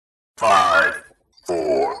5,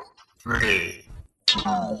 4, 3, 2,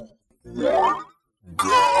 1,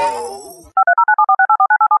 go.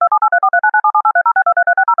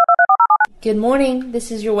 Good morning. This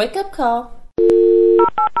is your wake-up call.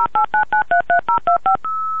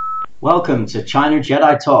 Welcome to China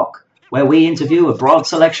Jedi Talk, where we interview a broad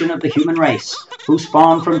selection of the human race, who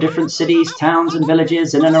spawn from different cities, towns and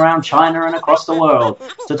villages in and around China and across the world,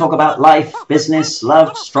 to talk about life, business,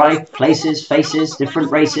 love, strife, places, faces,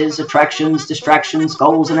 different races, attractions, distractions,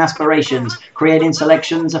 goals and aspirations, creating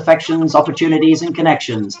selections, affections, opportunities and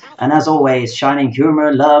connections, and as always, shining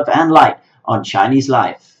humor, love and light on Chinese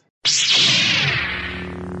life.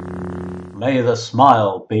 May the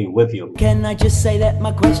smile be with you. Can I just say that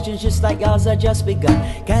my questions just like yours are just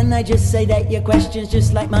begun? Can I just say that your questions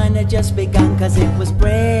just like mine are just begun? Cause it was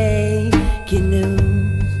breaking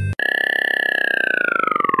news.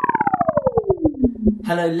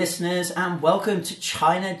 Hello listeners and welcome to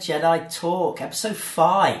China Jedi Talk, episode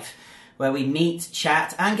 5, where we meet,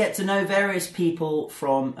 chat and get to know various people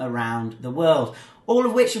from around the world. All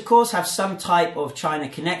of which of course have some type of China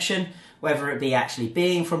connection, whether it be actually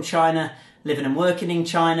being from China, living and working in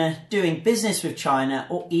China, doing business with China,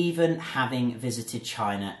 or even having visited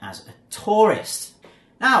China as a tourist.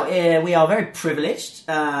 Now, we are very privileged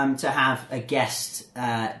to have a guest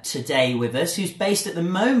today with us who's based at the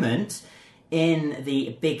moment in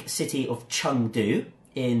the big city of Chengdu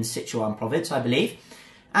in Sichuan province, I believe.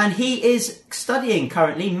 And he is studying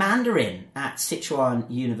currently Mandarin at Sichuan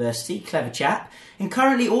University, clever chap, and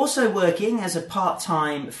currently also working as a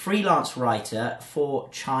part-time freelance writer for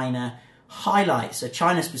China Highlights, a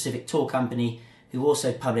China-specific tour company who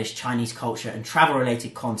also publish Chinese culture and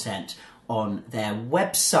travel-related content on their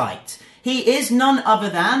website. He is none other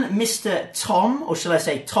than Mr. Tom, or shall I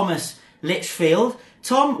say Thomas Litchfield.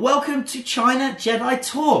 Tom, welcome to China Jedi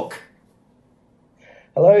Talk.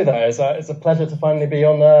 Hello there, it's a pleasure to finally be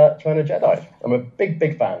on China Jedi. I'm a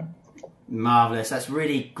big fan. Marvellous, that's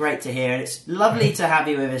really great to hear. It's lovely to have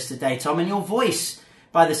you with us today, Tom, and your voice,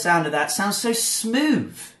 by the sound of that, sounds so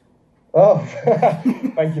smooth. Oh,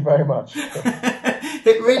 thank you very much.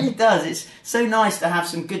 It really does. It's so nice to have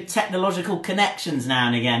some good technological connections now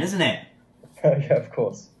and again, isn't it? Yeah, of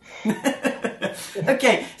course.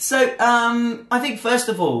 Okay, so I think first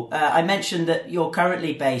of all, I mentioned that you're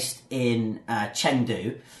currently based in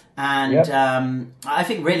Chengdu, and yep. I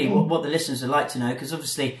think really what the listeners would like to know, because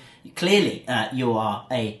obviously, clearly you are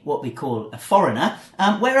what we call a foreigner.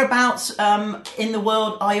 Whereabouts in the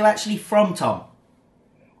world are you actually from, Tom?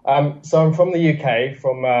 So I'm from the UK,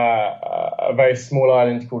 from a very small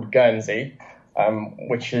island called Guernsey,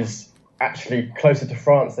 which is actually closer to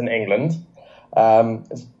France than England.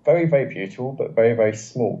 It's very, very beautiful, but very, very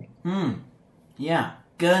small. Yeah,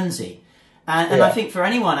 Guernsey. And yeah. I think for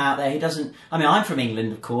anyone out there who doesn't... I mean, I'm from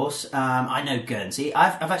England, of course. I know Guernsey.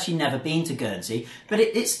 I've actually never been to Guernsey. But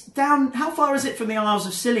it's down... How far is it from the Isles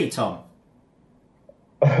of Scilly, Tom?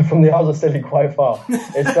 From the Isles of Scilly, quite far.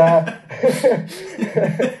 It's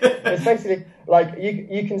it's basically... Like,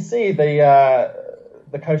 you can see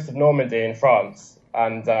the coast of Normandy in France.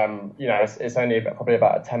 And, it's only probably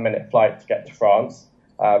about a 10-minute flight to get to France,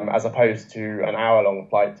 as opposed to an hour-long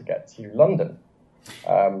flight to get to London.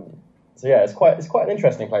 So yeah, it's quite an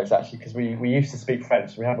interesting place actually, because we used to speak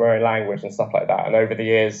French. We have our own language and stuff like that. And over the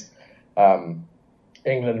years,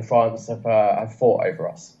 England and France have fought over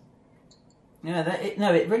us. Yeah,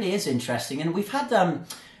 it really is interesting. And we've had a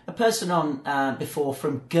person on before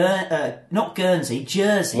from not Guernsey,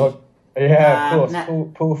 Jersey. Of course,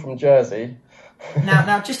 Paul from Jersey.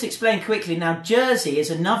 Now, just explain quickly. Now, Jersey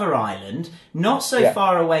is another island, not so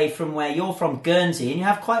far away from where you're from, Guernsey, and you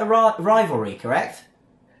have quite a rivalry, correct?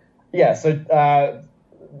 Yeah, so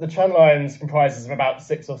the Channel Islands comprises of about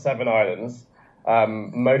 6 or 7 islands,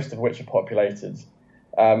 most of which are populated.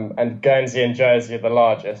 And Guernsey and Jersey are the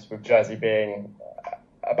largest, with Jersey being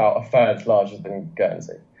about a third larger than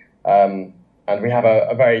Guernsey. And we have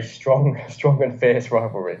a very strong and fierce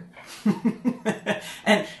rivalry.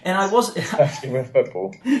 and I wasn't especially with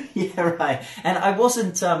football. Yeah, right. And I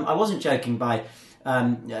wasn't joking by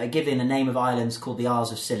giving a name of islands called the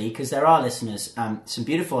Isles of Scilly, because there are listeners, some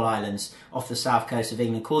beautiful islands off the south coast of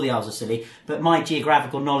England called the Isles of Scilly, but my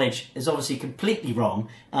geographical knowledge is obviously completely wrong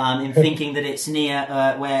in thinking that it's near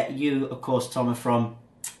where you, of course, Tom, are from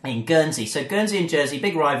in Guernsey. So Guernsey and Jersey,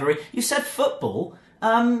 big rivalry. You said football.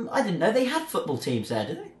 I didn't know they had football teams there,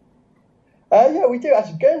 did they? Yeah, we do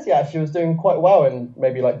actually. Guernsey actually was doing quite well in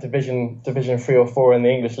maybe like Division 3 or 4 in the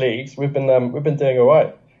English leagues. We've been doing all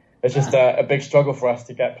right. It's just a big struggle for us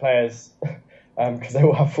to get players because they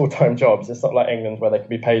all have full-time jobs. It's not like England where they can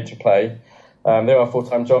be paid to play. They are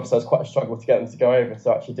full-time jobs, so it's quite a struggle to get them to go over to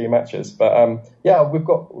actually do matches. But yeah, we've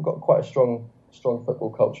got quite a strong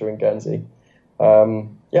football culture in Guernsey.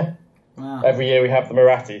 Yeah, Wow. every year we have the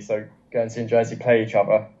Marathi, so Guernsey and Jersey play each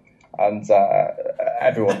other, and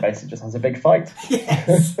everyone basically just has a big fight.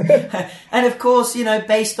 Yes. And of course,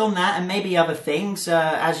 based on that and maybe other things,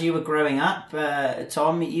 as you were growing up,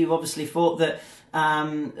 Tom, you obviously thought that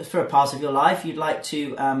for a part of your life you'd like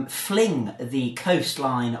to fling the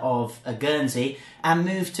coastline of Guernsey and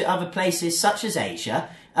move to other places such as Asia.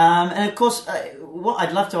 And of course, what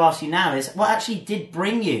I'd love to ask you now is what actually did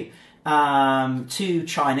bring you to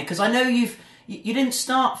China? Because I know you didn't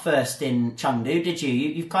start first in Chengdu, did you?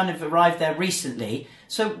 You've kind of arrived there recently.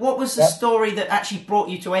 So what was the story that actually brought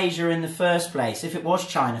you to Asia in the first place? If it was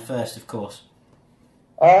China first, of course.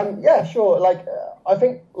 Yeah, sure. I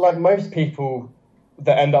think like most people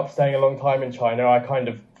that end up staying a long time in China, I kind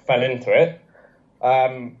of fell into it.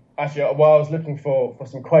 Actually, while I was looking for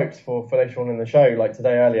some quotes for later on in the show, like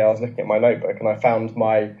today earlier, I was looking at my notebook and I found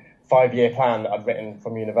my 5-year plan that I'd written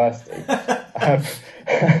from university.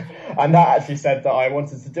 And that actually said that I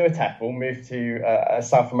wanted to do a TEFL, move to a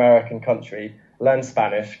South American country, learn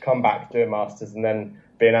Spanish, come back, do a master's, and then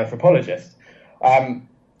be an anthropologist.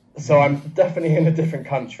 So I'm definitely in a different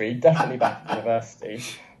country, definitely back at university,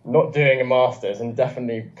 not doing a master's, and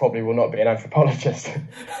definitely probably will not be an anthropologist.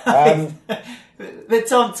 But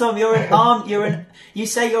Tom, you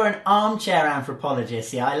say you're an armchair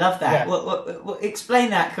anthropologist. Yeah, I love that. Yes.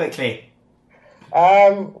 Explain that quickly.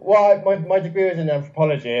 Well, my degree was in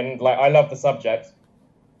anthropology, and I love the subject.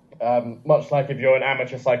 Much like if you're an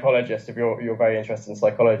amateur psychologist, if you're very interested in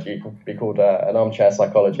psychology, you could be called an armchair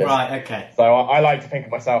psychologist. Right. Okay. So I like to think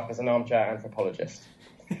of myself as an armchair anthropologist.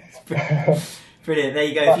 Brilliant. There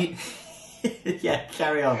you go. Yeah,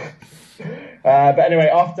 carry on. But anyway,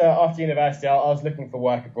 after university, I was looking for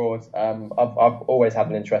work abroad. I've always had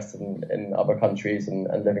an interest in other countries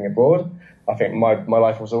and living abroad. I think my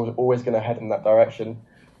life was always going to head in that direction.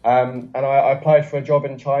 And I applied for a job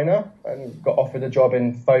in China and got offered a job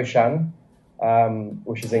in Foshan,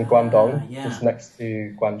 which is in Guangdong, just next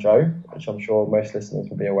to Guangzhou, which I'm sure most listeners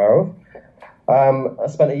will be aware of. I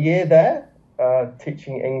spent a year there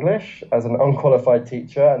teaching English as an unqualified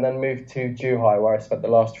teacher, and then moved to Zhuhai, where I spent the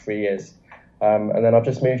last 3 years. And then I've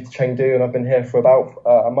just moved to Chengdu, and I've been here for about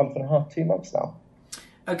a month and a half, 2 months now.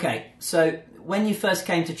 Okay, so when you first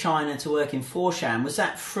came to China to work in Foshan, was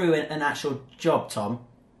that through an actual job, Tom?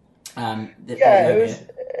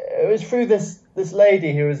 It was through this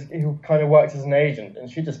lady who kind of worked as an agent,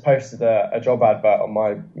 and she just posted a job advert on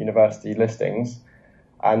my university listings,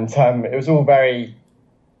 and it was all very.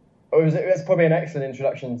 It was probably an excellent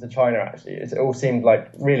introduction to China. Actually, it all seemed like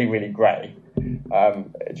really, really great.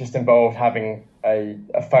 It just involved having a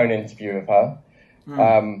phone interview with her,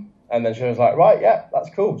 and then she was like, "Right, yeah, that's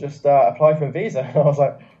cool. Just apply for a visa." And I was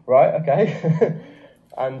like, "Right, okay."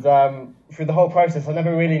 And through the whole process, I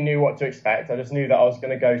never really knew what to expect. I just knew that I was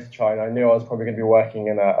going to go to China. I knew I was probably going to be working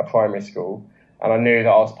in a primary school, and I knew that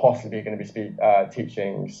I was possibly going to be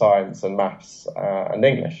teaching science and maths and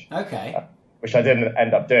English. Okay. Which I didn't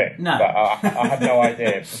end up doing. No. But I had no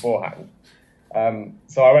idea beforehand.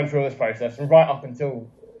 So I went through all this process, and right up until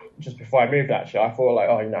just before I moved, actually, I thought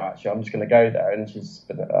actually, I'm just going to go there, and she's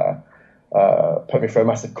going to put me through a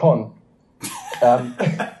massive con.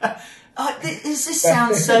 This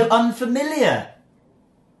sounds so unfamiliar.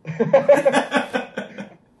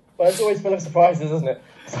 But it's always full of surprises, isn't it?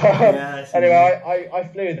 So, anyway, I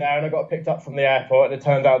flew there and I got picked up from the airport, and it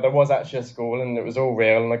turned out there was actually a school and it was all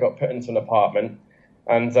real, and I got put into an apartment,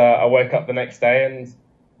 and I woke up the next day and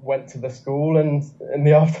went to the school, and in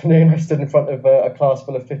the afternoon I stood in front of a class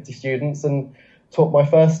full of 50 students and taught my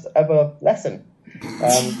first ever lesson.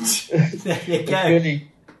 There you go. Really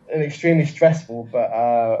an extremely stressful but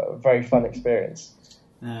very fun experience.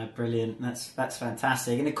 Brilliant. That's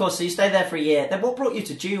fantastic. And of course, so you stayed there for a year. Then what brought you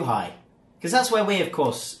to Zhuhai? Because that's where we, of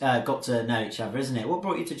course, got to know each other, isn't it? What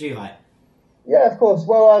brought you to Zhuhai? Yeah, of course.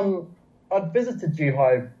 Well, I'd visited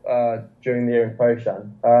Zhuhai during the year in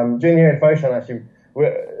Foshan. During the year in Foshan, actually, we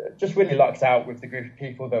just really lucked out with the group of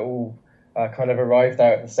people that all kind of arrived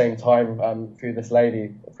there at the same time through this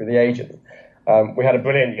lady, through the agent. We had a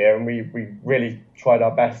brilliant year, and we really tried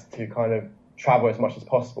our best to kind of travel as much as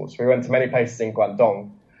possible. So we went to many places in Guangdong,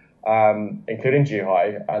 including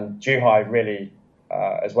Zhuhai, and Zhuhai really,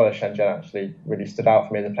 as well as Shenzhen, actually really stood out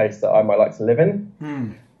for me as a place that I might like to live in.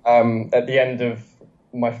 At the end of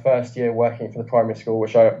my first year working for the primary school,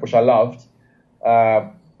 which I loved,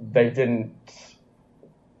 they didn't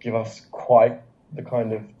give us quite the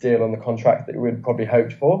kind of deal on the contract that we had probably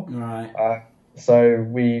hoped for. Right. So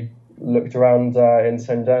we looked around in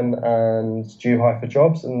Shenzhen and Zhuhai for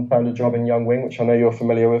jobs and found a job in Yangwing, which I know you're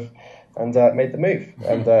familiar with, and made the move.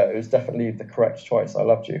 And it was definitely the correct choice. I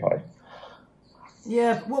love Zhuhai.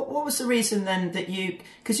 Yeah, what was the reason then that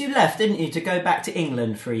because you left, didn't you, to go back to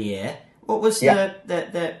England for a year? What was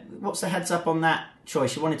what's the heads up on that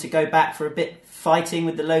choice? You wanted to go back for a bit fighting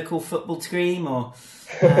with the local football team, or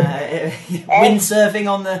windsurfing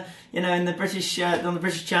on the in the British on the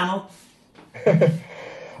British Channel?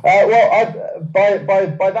 Well,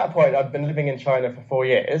 by that point, I'd been living in China for 4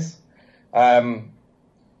 years, and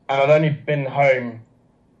I'd only been home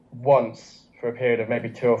once for a period of maybe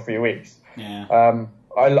 2 or 3 weeks. Yeah.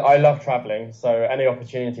 I love travelling, so any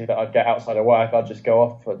opportunity that I'd get outside of work, I'd just go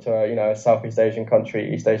off to a Southeast Asian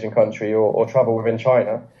country, East Asian country, or travel within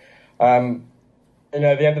China. At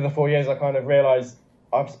the end of the 4 years, I kind of realised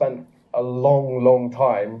I've spent a long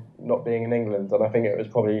time not being in England, and I think it was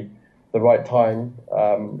probably the right time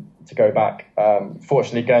to go back.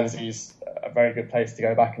 Fortunately, Guernsey's a very good place to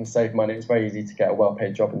go back and save money. It's very easy to get a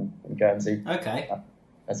well-paid job in Guernsey. Okay.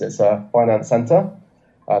 As it's a finance centre,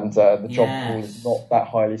 and the job pool is not that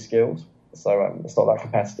highly skilled, so it's not that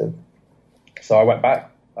competitive. So I went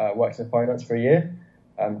back, worked in finance for a year,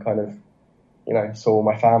 kind of, saw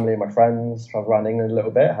my family and my friends, traveled around England a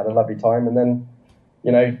little bit, had a lovely time, and then,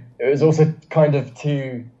 it was also kind of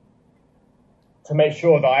to make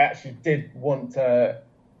sure that I actually did want to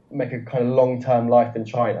make a kind of long-term life in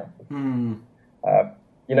China. You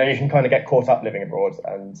can kind of get caught up living abroad,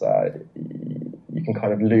 and you can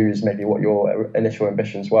kind of lose maybe what your initial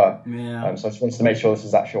ambitions were. Yeah. So I just wanted to make sure this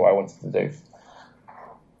is actually what I wanted to do.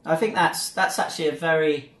 I think that's actually a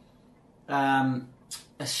very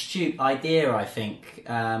astute idea. I think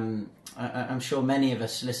I'm sure many of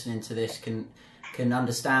us listening to this can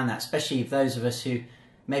understand that, especially those of us who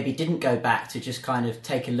maybe didn't go back to just kind of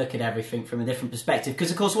take a look at everything from a different perspective.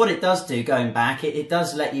 Because of course, what it does do going back, it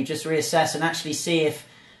does let you just reassess and actually see if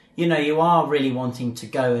you are really wanting to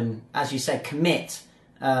go and, as you said, commit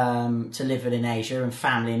to living in Asia and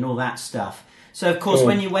family and all that stuff. So of course,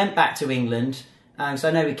 when you went back to England, so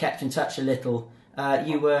I know we kept in touch a little.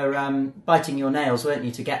 You were biting your nails, weren't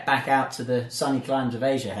you, to get back out to the sunny climes of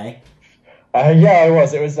Asia? Hey. Yeah, I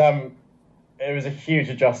was. It was a huge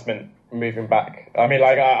adjustment moving back. I mean,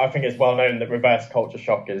 I think it's well known that reverse culture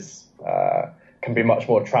shock can be much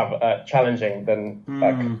more challenging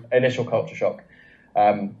than initial culture shock,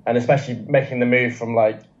 and especially making the move from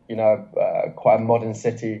quite a modern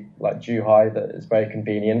city like Zhuhai that is very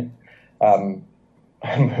convenient,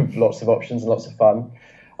 with lots of options and lots of fun,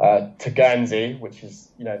 to Guernsey, which is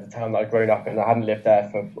the town that I'd grown up in. I hadn't lived there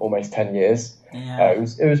for almost 10 years. Yeah.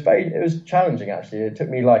 It was challenging actually. It took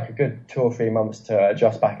me like a good 2 or 3 months to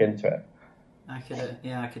adjust back into it. I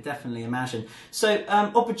could definitely imagine. So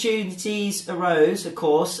opportunities arose, of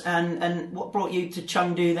course, and what brought you to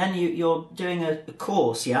Chengdu then? You're doing a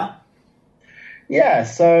course, yeah? Yeah,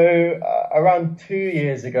 so around 2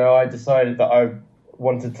 years ago, I decided that I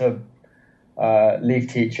wanted to leave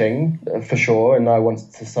teaching for sure, and I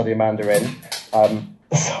wanted to study Mandarin.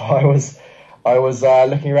 So I was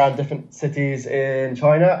looking around different cities in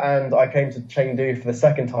China, and I came to Chengdu for the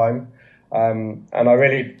second time, and I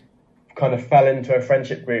really kind of fell into a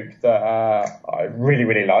friendship group that I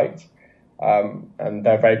really liked, and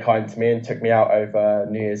they're very kind to me and took me out over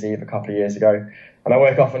New Year's Eve a couple of years ago. And I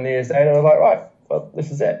woke up on New Year's Day and I was like, right, well,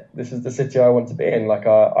 this is it. This is the city I want to be in.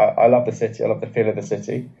 I love the city. I love the feel of the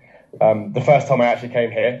city. The first time I actually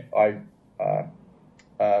came here, I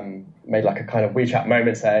made like a kind of WeChat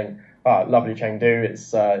moment saying, lovely Chengdu, it's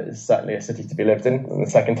certainly a city to be lived in. And the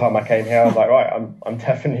second time I came here, I was like, right, I'm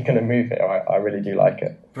definitely going to move here. I really do like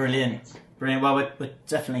it. Brilliant. Well, we'll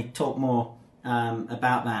definitely talk more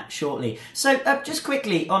about that shortly. So just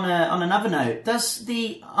quickly, on another note, does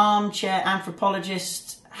the Armchair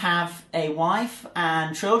Anthropologist have a wife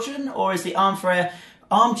and children, or is the Armchair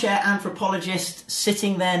Anthropologist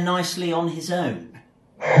sitting there nicely on his own?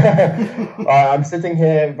 I'm sitting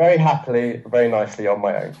here very happily, very nicely on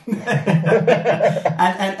my own.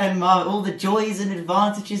 and all the joys and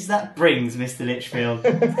advantages that brings, Mr. Litchfield.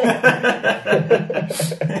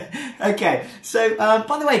 Okay, so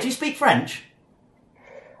by the way, do you speak French?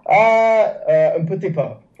 Un petit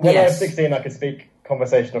peu. When I was Yes. 16, I could speak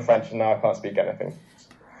conversational French, and now I can't speak anything.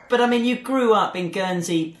 But I mean, you grew up in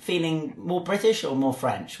Guernsey feeling more British or more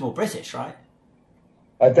French? More British, right?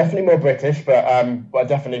 Definitely more British, but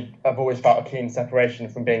I've always felt a keen separation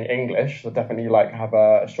from being English. So definitely have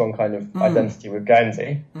a strong kind of identity with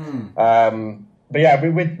Guernsey. But yeah,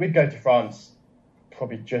 we'd go to France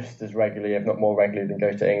probably just as regularly, if not more regularly, than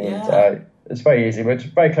go to England. Yeah. It's very easy. We're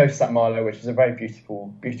very close to St Malo, which is a very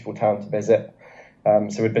beautiful town to visit.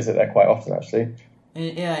 So we'd visit there quite often, actually.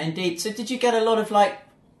 Yeah, indeed. So did you get a lot of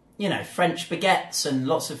French baguettes and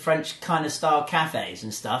lots of French kind of style cafes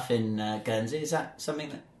and stuff in Guernsey? Is that something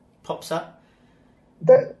that pops up?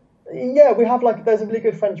 Yeah, we have there's a really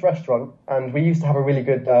good French restaurant, and we used to have a really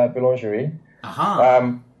good boulangerie.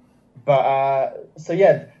 So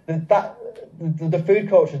yeah, the food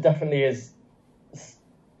culture definitely is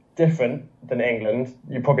different than England.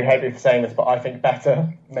 You probably hate me for saying this, but I think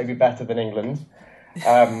maybe better than England.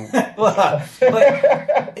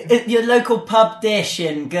 Your local pub dish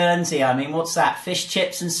in Guernsey, I mean, what's that? Fish,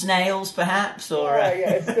 chips and snails, perhaps? Or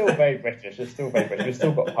yeah, it's still very British. We've still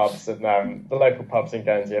got pubs, and the local pubs in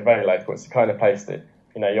Guernsey are very local. It's the kind of place that,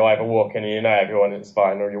 you either walk in and you know everyone, and it's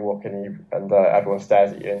fine, or you walk in and everyone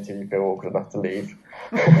stares at you until you feel awkward enough to leave.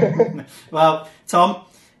 Well, Tom,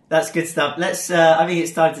 that's good stuff. Let's. I think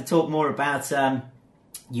it's time to talk more about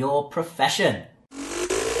your profession.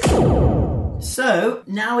 So,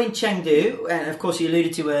 now in Chengdu, and of course you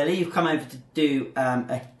alluded to earlier, you've come over to do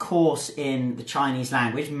a course in the Chinese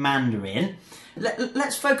language, Mandarin.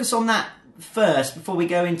 Let's focus on that first before we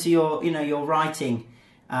go into your writing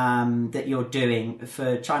that you're doing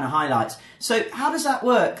for China Highlights. So, how does that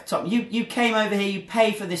work, Tom? You came over here, you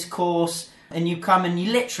pay for this course, and you come and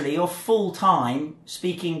you're full-time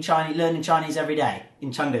speaking Chinese, learning Chinese every day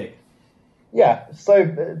in Chengdu. Yeah, so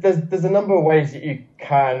there's a number of ways that you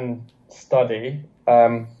can study.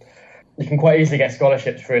 You can quite easily get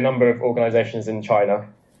scholarships for a number of organisations in China,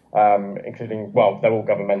 including, well, they're all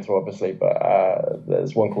governmental, obviously, but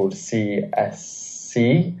there's one called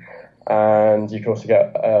CSC, and you can also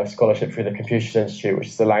get a scholarship through the Confucius Institute, which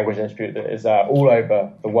is the language institute that is all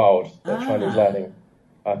over the world for Chinese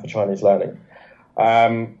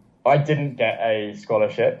learning. I didn't get a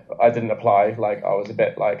scholarship. I didn't apply. I was a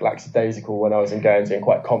bit lackadaisical when I was in Guernsey and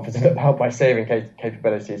quite confident about my saving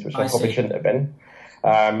capabilities, which I probably shouldn't have been.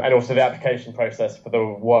 And also the application process for the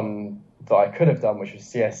one that I could have done, which was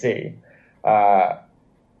CSE,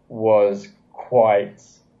 was quite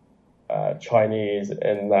Chinese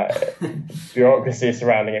in that bureaucracy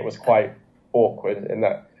surrounding it was quite awkward in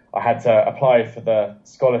that I had to apply for the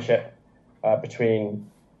scholarship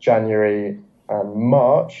between January and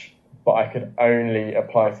March, but I could only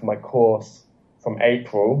apply for my course from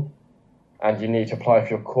April, and you need to apply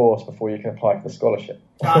for your course before you can apply for the scholarship.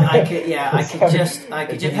 I could just.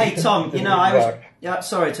 Hey Tom,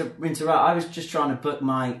 sorry to interrupt. I was just trying to book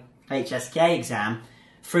my HSK exam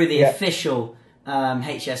through the official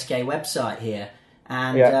HSK website here,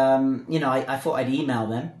 and I thought I'd email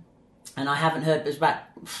them. And I haven't heard. It was about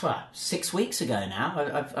 6 weeks ago now.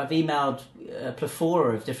 I've emailed a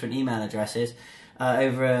plethora of different email addresses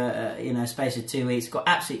over a space of 2 weeks. Got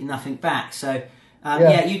absolutely nothing back. So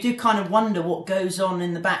you do kind of wonder what goes on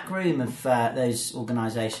in the back room of those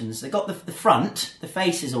organisations. They got the front, the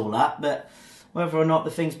face is all up, but whether or not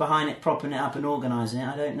the things behind it, propping it up and organising it,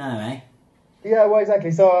 I don't know, eh? Yeah, well,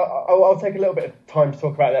 exactly. So I'll take a little bit of time to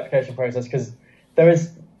talk about the application process because there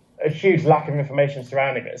is a huge lack of information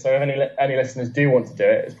surrounding it. So if any listeners do want to do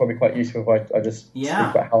it, it's probably quite useful if I just speak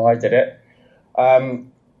about how I did it.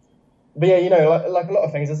 But yeah, like a lot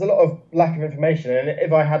of things, there's a lot of lack of information. And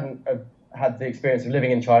if I hadn't had the experience of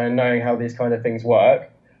living in China and knowing how these kind of things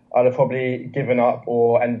work, I'd have probably given up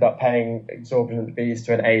or ended up paying exorbitant fees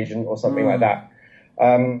to an agent or something like that.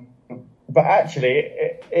 But actually,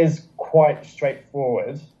 it is quite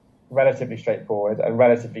straightforward, relatively straightforward and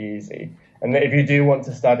relatively easy. And if you do want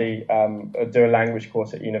to study, do a language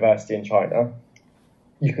course at university in China,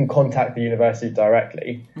 you can contact the university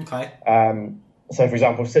directly. Okay. So, for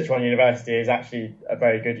example, Sichuan University is actually a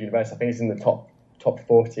very good university. I think it's in the top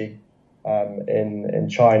 40 in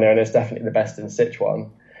China, and it's definitely the best in Sichuan.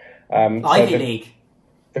 Ivy League.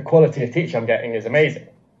 The quality of teaching I'm getting is amazing.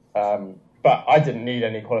 But I didn't need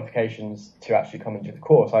any qualifications to actually come and do the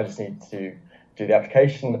course. I just need to do the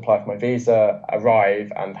application, apply for my visa,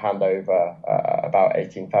 arrive, and hand over about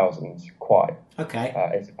 18,000 kwai. Okay.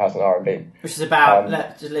 18,000 RMB. Which is about,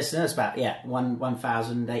 let's listen, that's about,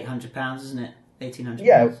 £1,800, isn't it? 1,800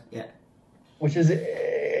 Yeah. Yeah. Which is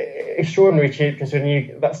extraordinarily cheap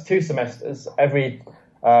considering that's 2 semesters. Every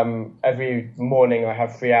morning I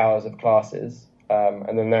have 3 hours of classes.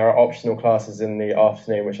 And then there are optional classes in the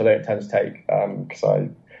afternoon, which I don't tend to take because I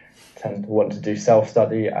tend to want to do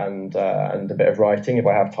self-study and a bit of writing if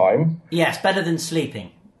I have time. Yes, better than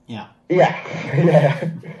sleeping. Yeah. Yeah.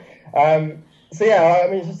 So yeah, I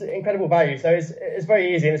mean, it's just incredible value. So it's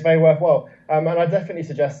very easy and it's very worthwhile. And I definitely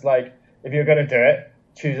suggest, like, if you're going to do it,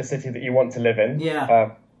 choose a city that you want to live in.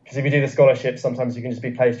 Yeah. Because if you do the scholarship, sometimes you can just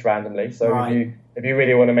be placed randomly. So if you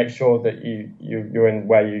really want to make sure that you're in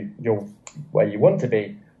where you want to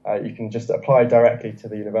be, you can just apply directly to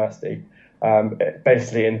the university. It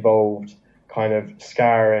basically involved kind of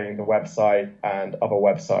scouring the website and other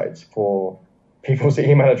websites for people's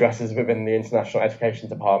email addresses within the International Education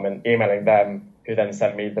Department, emailing them, who then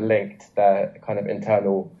sent me the link to their kind of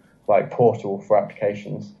internal portal for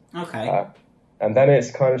applications. Okay. And then it's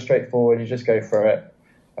kind of straightforward. You just go through it.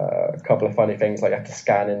 A couple of funny things, like you have to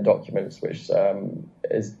scan in documents, which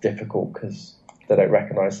is difficult because they don't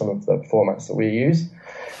recognise some of the formats that we use.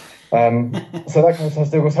 So that kind of stuff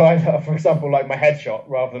still. So I ended up, for example, like my headshot,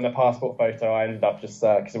 rather than a passport photo, I ended up just,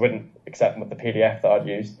 because it wouldn't accept with the PDF that I'd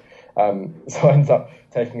used. So I ended up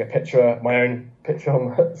taking a picture, my own picture on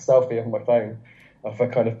my selfie on my phone, of a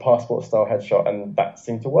kind of passport style headshot, and that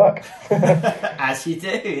seemed to work. As you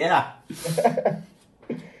do, yeah.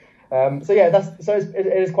 So yeah, it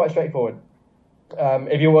is quite straightforward.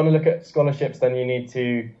 If you want to look at scholarships, then you need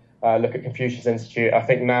to look at Confucius Institute. I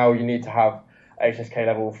think now you need to have HSK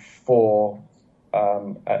level 4,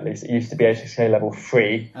 at least. It used to be HSK level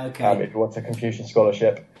 3, if you want a Confucius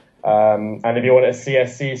scholarship. And if you want a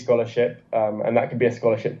CSC scholarship, and that could be a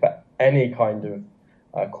scholarship for any kind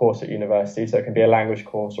of course at university, so it can be a language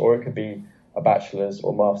course, or it could be a bachelor's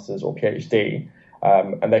or master's or PhD,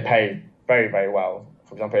 and they pay very, very well.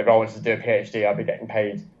 For example, if I wanted to do a PhD, I'd be getting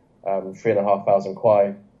paid 3,500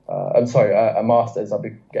 kwai. A master's, I'd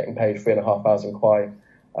be getting paid 3,500 kwai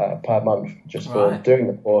per month just for doing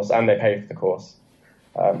the course, and they pay for the course.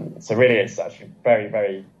 So really, it's actually very,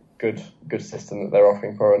 very good system that they're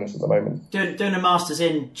offering foreigners at the moment. Doing a master's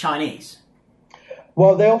in Chinese?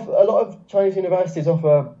 Well, they offer, a lot of Chinese universities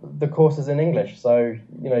offer the courses in English, so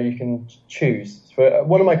you can choose. For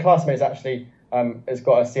one of my classmates actually has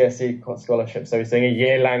got a CSC scholarship, so he's doing a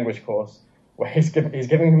year language course where he's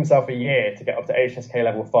giving himself a year to get up to HSK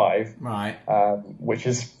level 5, right? Which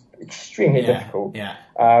is extremely difficult. Yeah.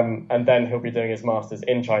 And then he'll be doing his masters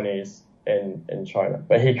in Chinese in China,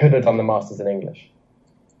 but he could have done the masters in English.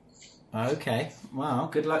 Okay, well,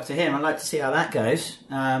 good luck to him. I'd like to see how that goes.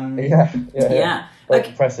 Yeah. Very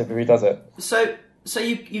impressive if he does it. So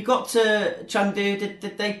you got to Chengdu.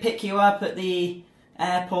 Did they pick you up at the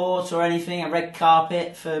airport or anything? A red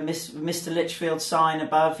carpet for Mr. Litchfield's sign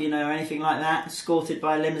above, or anything like that? Escorted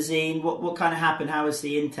by a limousine. What kind of happened? How was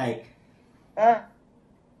the intake?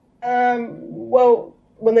 Well,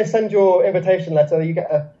 when they send your invitation letter, you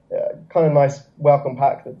get a kind of nice welcome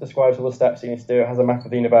pack that describes all the steps you need to do. It has a map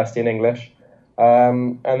of the university in English,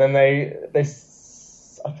 and then they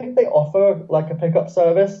I think they offer like a pickup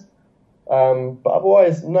service, but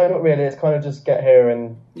otherwise, no, not really. It's kind of just get here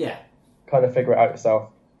and kind of figure it out yourself.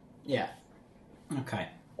 Yeah. Okay.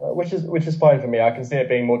 Which is fine for me. I can see it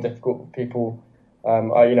being more difficult for people.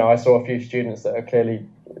 I saw a few students that are clearly,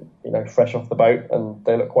 fresh off the boat, and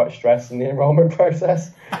they look quite stressed in the enrollment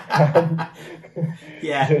process.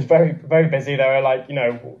 Yeah. It was very, very busy. There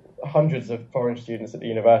are hundreds of foreign students at the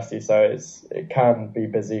university, so it can be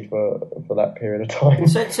busy for that period of time.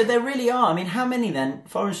 So there really are. I mean, how many then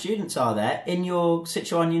foreign students are there in your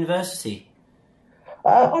Sichuan university?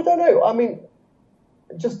 I don't know. I mean,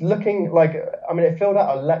 just looking it filled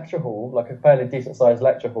out a lecture hall, like a fairly decent sized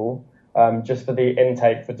lecture hall, just for the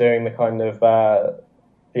intake for doing the kind of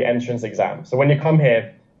the entrance exam. So when you come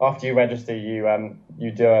here, after you register,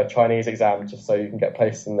 you do a Chinese exam just so you can get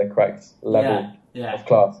placed in the correct level of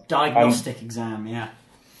class. Diagnostic exam, yeah.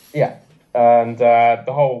 Yeah, and the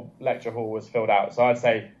whole lecture hall was filled out. So I'd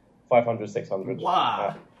say 500, 600.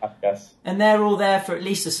 Wow. I guess. And they're all there for at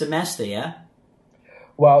least a semester, yeah?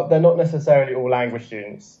 Well, they're not necessarily all language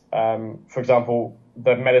students. For example,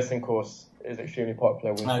 the medicine course is extremely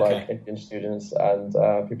popular with Indian students and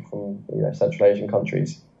people from Central Asian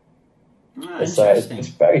countries. Oh, It's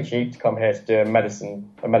very cheap to come here to do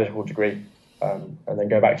a medical degree, and then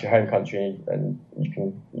go back to your home country, and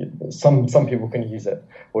some people can use it,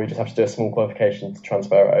 or you just have to do a small qualification to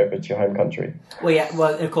transfer it over to your home country. Well, yeah.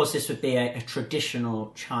 Well, of course, this would be a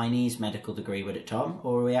traditional Chinese medical degree, would it, Tom?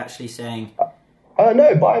 Or are we actually saying?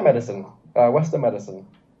 No, biomedicine, Western medicine.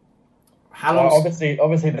 How long?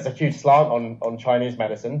 Obviously, there's a huge slant on Chinese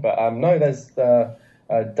medicine, but no, there's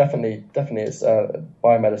definitely it's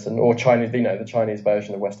biomedicine, or Chinese, the Chinese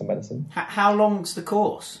version of Western medicine. How long's the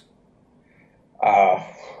course? I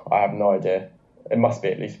have no idea. It must be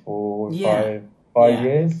at least 4 or 5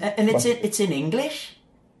 years. And it's in English?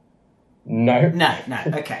 No.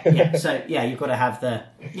 Okay, yeah. So you've got to have the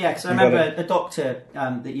because I remember a doctor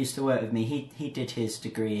that used to work with me. He did his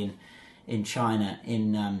degree in China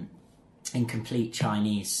in complete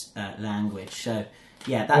Chinese language. So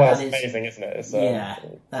that is amazing, isn't it? It's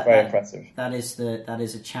very impressive. That is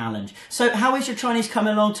a challenge. So how is your Chinese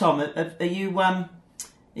coming along, Tom? Are you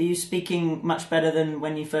Are you speaking much better than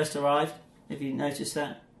when you first arrived? Have you noticed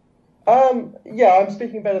that? Yeah, I'm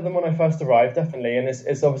speaking better than when I first arrived, definitely, and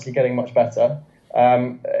it's obviously getting much better.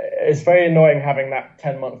 It's very annoying having that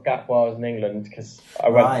 10-month gap while I was in England, because I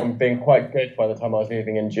went from being quite good by the time I was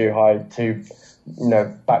living in Zhuhai to,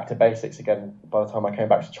 back to basics again by the time I came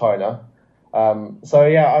back to China. So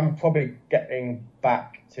yeah, I'm probably getting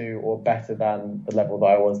back to or better than the level that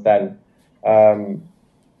I was then.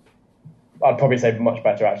 I'd probably say much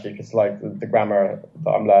better actually, because like the grammar that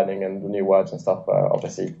I'm learning and the new words and stuff are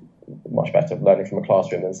obviously much better learning from a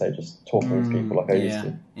classroom than say just talking to people like I used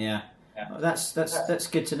to. Yeah. Well, that's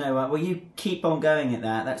good to know. Well, you keep on going at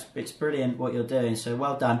that. It's brilliant what you're doing. So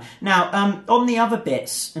well done. Now, on the other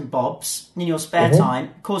bits and bobs in your spare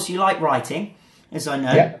time, of course, you like writing, as I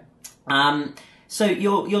know. Yeah. So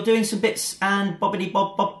you're doing some bits and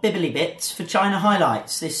bibbly bits for China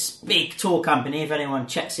Highlights, this big tour company. If anyone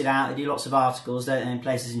checks it out, they do lots of articles, don't they, in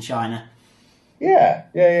places in China. Yeah,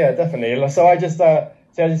 definitely. So I just, so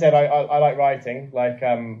as you said, I like writing. Like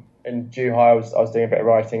in Zhuhai, I was doing a bit of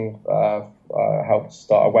writing. Helped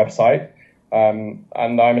start a website, and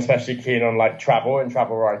I'm especially keen on like travel and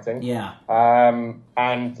travel writing. Yeah.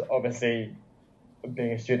 And obviously,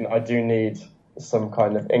 being a student, I do need some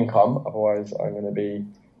kind of income, otherwise I'm going to be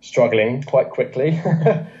struggling quite quickly.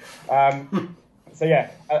 So yeah,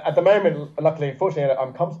 at the moment, fortunately,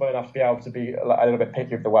 I'm comfortable enough to be able to be a little bit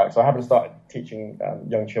picky with the work. So I haven't started teaching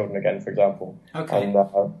young children again, for example. Okay. And,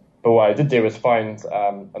 but what I did do was find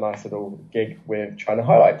a nice little gig with China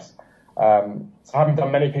Highlights. So I haven't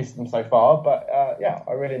done many pieces of them so far, but yeah,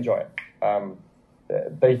 I really enjoy it.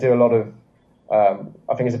 They do a lot of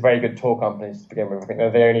I think it's a very good tour company to begin with. I think they're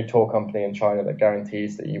the only tour company in China that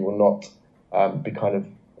guarantees that you will not be kind of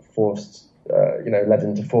forced, led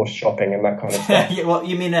into forced shopping and that kind of stuff. What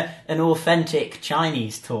you mean, an authentic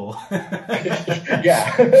Chinese tour?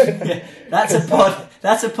 Yeah. That's a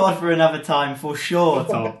pod for another time for sure,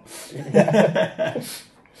 Tom.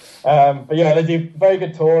 But they do very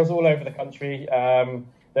good tours all over the country.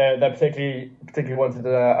 They particularly wanted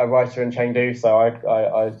a writer in Chengdu, so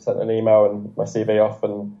I sent an email and my CV off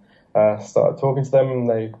and started talking to them. And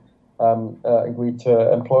they agreed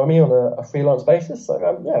to employ me on a freelance basis. So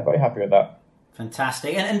very happy with that.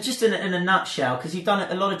 Fantastic. And just in a nutshell, because you've done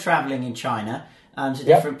a lot of travelling in China to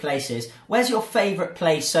different places. Where's your favourite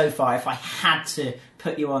place so far? If I had to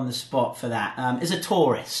put you on the spot for that, as a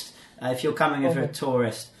tourist, if you're coming as a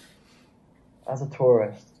tourist. As a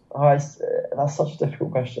tourist. That's such a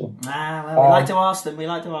difficult question. We like to ask them.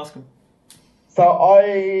 So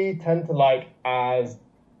I tend to like as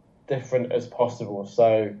different as possible.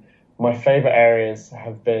 So my favourite areas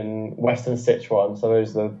have been Western Sichuan. So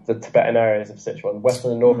those are the Tibetan areas of Sichuan.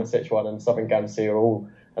 Western and Northern Sichuan and Southern Gansu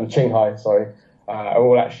and Qinghai, are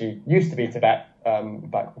all actually used to be Tibet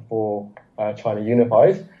back before China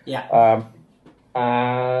unified. Yeah.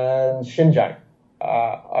 And Xinjiang.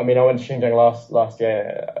 I went to Xinjiang last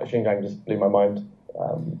year. Xinjiang just blew my mind.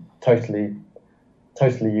 Totally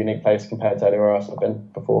unique place compared to anywhere else I've been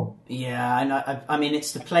before. Yeah, I mean,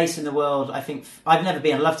 it's the place in the world, I think, I've never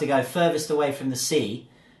been, I'd love to go furthest away from the sea.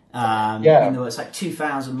 It's like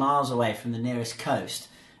 2,000 miles away from the nearest coast.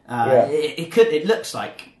 It looks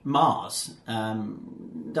like Mars,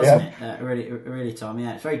 doesn't it? Really, Tom.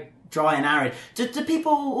 Yeah, it's very dry and arid. Do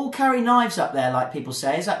people all carry knives up there, like people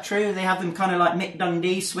say? Is that true? They have them kind of like Mick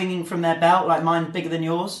Dundee swinging from their belt, like mine bigger than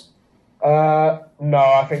yours? No,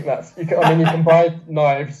 I think you can buy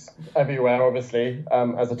knives everywhere, obviously,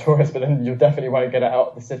 as a tourist, but then you definitely won't get it out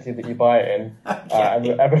of the city that you buy it in.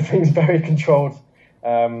 And everything's very controlled.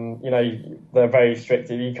 They're very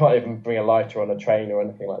strict. You can't even bring a lighter on a train or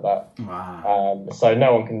anything like that. Wow. So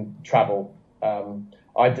no one can travel.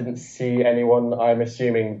 I didn't see anyone. I'm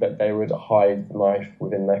assuming that they would hide the knife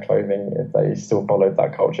within their clothing if they still followed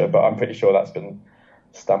that culture, but I'm pretty sure that's been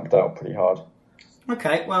stamped out pretty hard.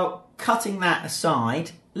 Okay, well, cutting that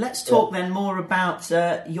aside, let's talk then more about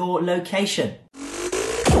your location.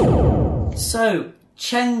 So,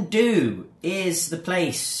 Chengdu is the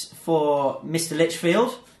place for Mr.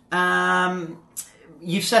 Litchfield.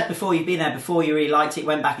 You've said before, you've been there before, you really liked it,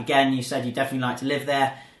 went back again, you said you definitely like to live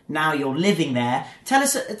there. Now you're living there. Tell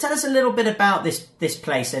us a little bit about this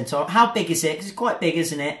place then, Tom. How big is it? Because it's quite big,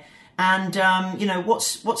 isn't it? And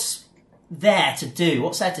what's there to do?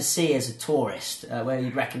 What's there to see as a tourist? Where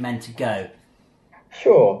you'd recommend to go?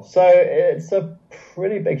 Sure. So it's a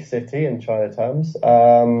pretty big city in China terms.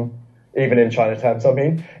 Even in China terms, I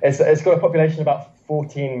mean, it's got a population of about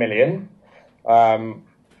 14 million.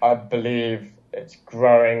 I believe it's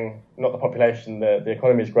growing. Not the population. The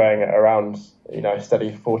economy is growing at around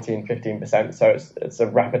steady 14-15%. So it's a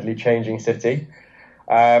rapidly changing city.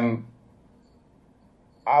 Out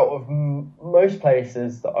of most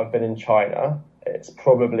places that I've been in China, it's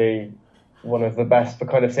probably one of the best for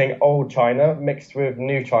kind of seeing old China mixed with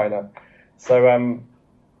new China. So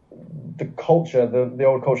the culture, the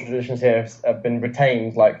old cultural traditions here have been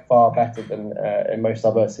retained like far better than in most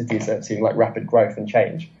other cities that have seen like rapid growth and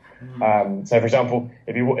change. So, for example,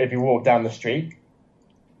 if you walk down the street,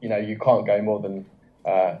 you can't go more than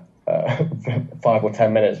 5 or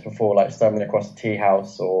 10 minutes before like stumbling across a tea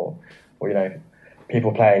house or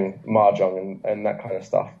people playing mahjong and that kind of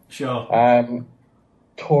stuff. Sure.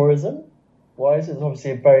 Tourism wise, it's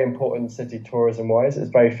obviously a very important city. Tourism wise,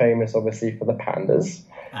 it's very famous, obviously, for the pandas.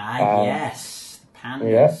 Yes, the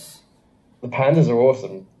pandas. Yeah, the pandas are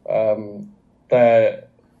awesome.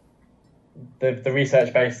 The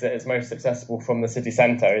research base that is most accessible from the city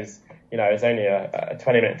centre is, it's only a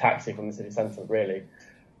 20-minute taxi from the city centre, really.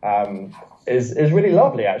 Is really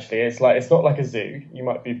lovely, actually. It's not like a zoo. You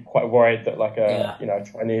might be quite worried that like a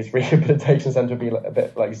Chinese rehabilitation centre would be a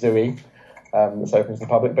bit like zoo-y. That's open to the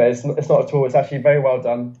public, but it's not at all. It's actually very well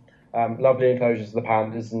done. Lovely enclosures of the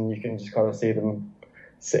pandas, and you can just kind of see them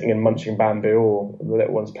sitting and munching bamboo, or the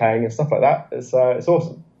little ones playing and stuff like that. It's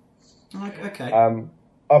awesome. Okay.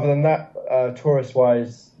 Other than that,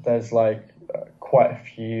 tourist-wise, there's like quite a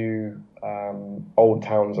few old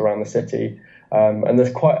towns around the city, and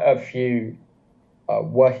there's quite a few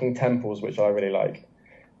working temples which I really like.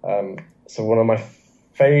 So one of my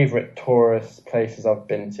favourite tourist places I've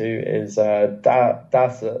been to is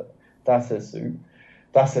Dace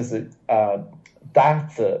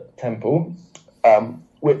Temple,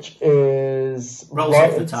 which is Rolls right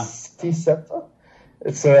off the in tongue. city centre.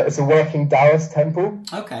 It's a working Taoist temple.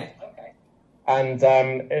 Okay. And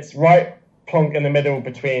it's right plonk in the middle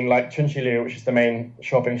between like Chunqilu, which is the main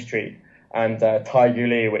shopping street, and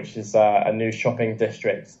Taiyuli, which is a new shopping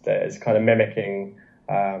district that is kind of mimicking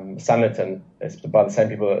Sanlitun. It's by the same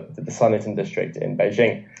people that did the Sanlitun district in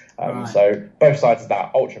Beijing. Right. So both sides of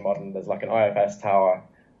that, ultra modern. There's like an IFS tower,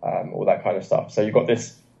 all that kind of stuff. So you've got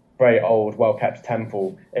this very old, well-kept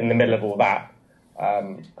temple in the middle of all that.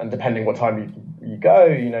 And depending what time you go,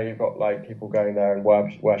 you've got like people going there and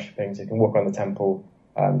worshipping. So you can walk around the temple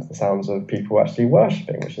to the sounds of people actually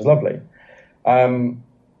worshipping, which is lovely. And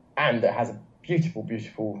it has a beautiful,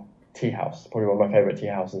 beautiful tea house. Probably one of my favourite tea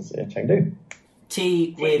houses in Chengdu.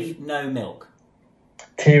 Tea with no milk.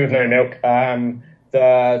 Tea with no milk.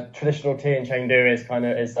 The traditional tea in Chengdu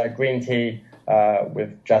is green tea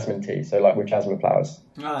with jasmine tea, so like with jasmine flowers.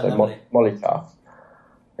 Oh, so lovely. Molly cha.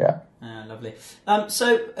 Yeah. Lovely.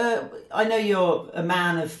 So I know you're a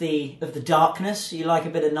man of the darkness. You like a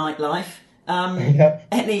bit of nightlife. Yeah.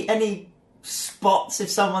 Any spots if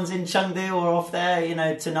someone's in Chengdu or off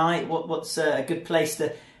there, tonight? What's a good place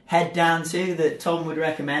to head down to that Tom would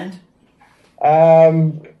recommend?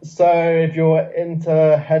 So if you're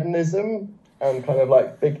into hedonism and kind of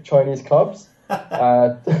like big Chinese clubs,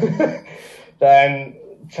 then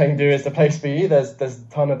Chengdu is the place for you. There's a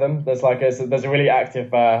ton of them. There's a really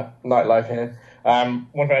active nightlife here.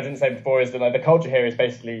 One thing I didn't say before is that like the culture here is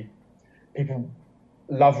basically people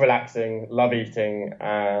love relaxing, love eating,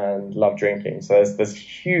 and love drinking. So there's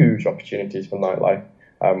huge opportunities for nightlife.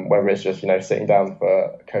 Whether it's just sitting down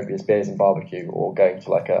for copious beers and barbecue, or going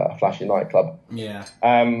to like a flashy nightclub. Yeah.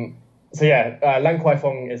 Lan Kwai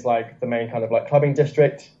Fong is like the main kind of like clubbing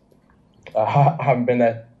district. I haven't been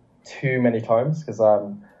there too many times because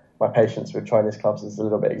my patience with Chinese clubs is a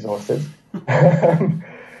little bit exhausted.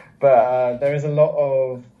 But there is a lot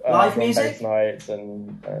of live music nights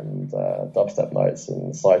and dubstep nights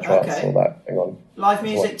and side charts, all that going on. Live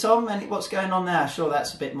music, Tom, and what's going on there? Sure,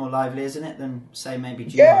 that's a bit more lively, isn't it, than say maybe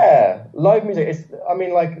June? Yeah, live music. It's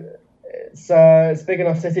big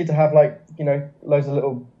enough city to have like loads of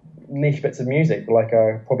little niche bits of music, like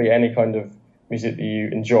probably any kind of music that you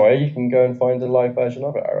enjoy. You can go and find a live version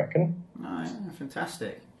of it, I reckon. Oh, yeah,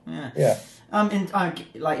 fantastic. Yeah. Yeah.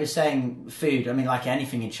 Like you're saying, food. I mean, like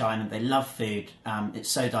anything in China, they love food. It's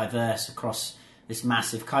so diverse across this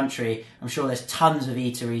massive country. I'm sure there's tons of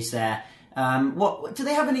eateries there. What do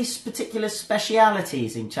they have any particular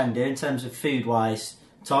specialities in Chengdu in terms of food-wise,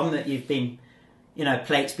 Tom? That you've been,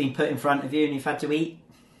 plates been put in front of you and you've had to eat.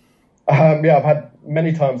 Yeah, I've had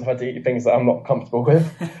many times. I've had to eat things that I'm not comfortable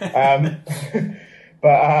with.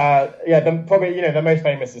 But probably the most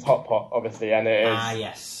famous is hot pot, obviously, and it is.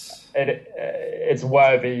 Yes. It's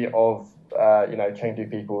worthy of Chengdu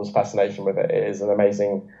people's fascination with it. It is an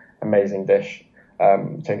amazing dish.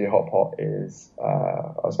 Chengdu hot pot is.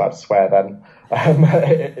 I was about to swear then.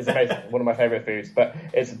 It is amazing. One of my favourite foods, but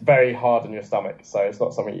it's very hard on your stomach, so it's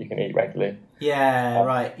not something you can eat regularly. Yeah,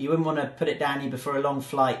 right. You wouldn't want to put it down you before a long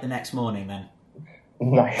flight the next morning, then.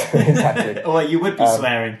 No, exactly. Or you would be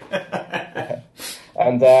swearing.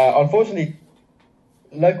 And unfortunately,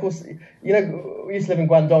 locals, we used to live in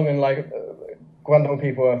Guangdong, and Guangdong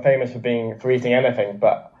people are famous for eating anything,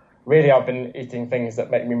 but really I've been eating things that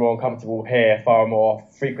make me more uncomfortable here far more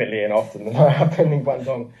frequently and often than I have been in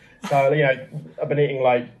Guangdong. So, I've been eating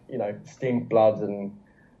steamed blood, and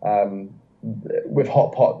with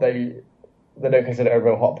hot pot, they don't consider it a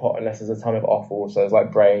real hot pot unless there's a ton of offal, so it's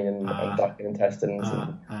like brain and duck intestines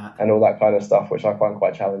and all that kind of stuff, which I find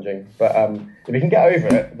quite challenging. But if you can get over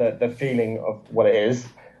it, the feeling of what it is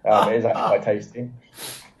actually quite tasty.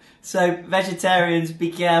 So vegetarians,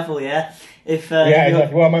 be careful, yeah?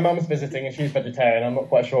 Exactly. Well, my mum's visiting and she's vegetarian. I'm not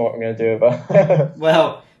quite sure what I'm going to do with her.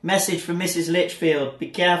 Well, message from Mrs. Litchfield, be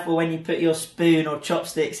careful when you put your spoon or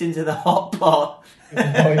chopsticks into the hot pot. Oh,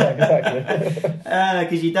 yeah, exactly.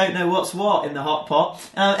 Because you don't know what's what in the hot pot.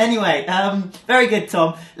 Anyway, very good,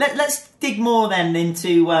 Tom. Let's dig more then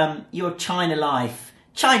into your China life.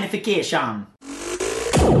 China-fication.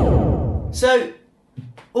 So,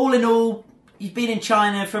 all in all, you've been in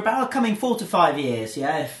China for about coming 4 to 5 years,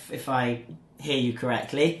 yeah, if I hear you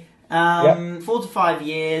correctly. 4 to 5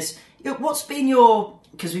 years. What's been your...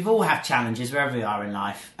 Because we've all had challenges wherever we are in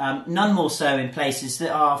life. None more so in places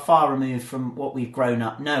that are far removed from what we've grown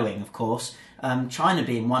up knowing, of course. China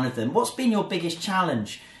being one of them. What's been your biggest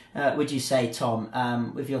challenge, would you say,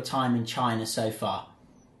 Tom, with your time in China so far?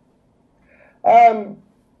 I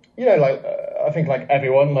think like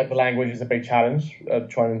everyone, the language is a big challenge.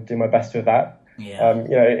 Trying to do my best with that. Yeah.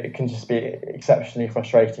 It can just be exceptionally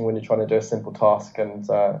frustrating when you're trying to do a simple task, and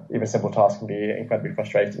even simple tasks can be incredibly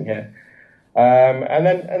frustrating here. And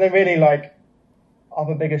then really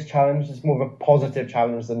other biggest challenge is more of a positive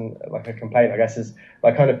challenge than a complaint, I guess, is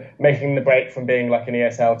kind of making the break from being an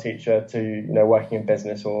ESL teacher to working in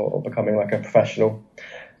business or becoming a professional.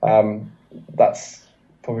 That's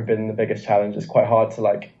probably been the biggest challenge. It's quite hard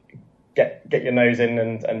to get your nose in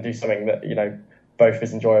and do something that both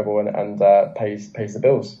is enjoyable and pays the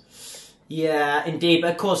bills. Yeah, indeed.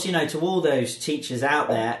 But of course, to all those teachers out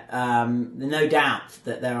there, no doubt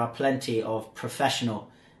that there are plenty of professional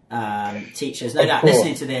teachers, no doubt,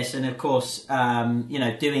 listening to this, and of course,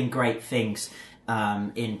 doing great things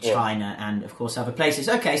in China and of course other places.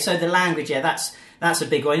 Okay, so the language, that's a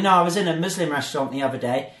big one. I was in a Muslim restaurant the other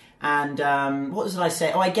day, and what did I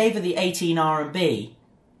say? I gave her the 18 RMB,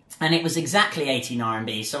 and it was exactly 18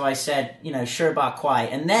 RMB. So I said, sure ba kwai,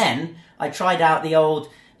 and then I tried out the old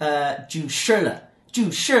就吃了,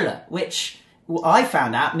 which I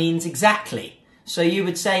found out means exactly. So you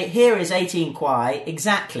would say, here is 18 kwai,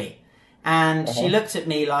 exactly. And she looked at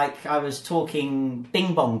me like I was talking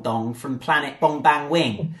Bing Bong Dong from Planet Bong Bang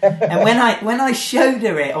Wing. And when I showed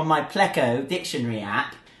her it on my Pleco dictionary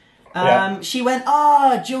app, she went,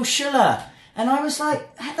 就吃了. And I was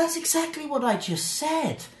like, that's exactly what I just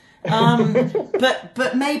said.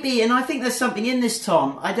 But maybe, and I think there's something in this,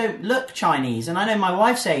 Tom. I don't look Chinese, and I know my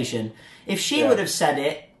wife's Asian. If she would have said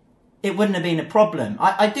it, it wouldn't have been a problem.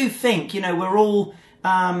 I do think, we're all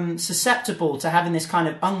susceptible to having this kind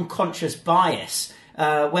of unconscious bias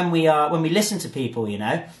when we listen to people,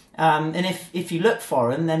 and if you look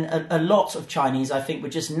foreign, then a lot of Chinese, I think,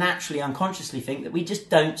 would just naturally, unconsciously think that we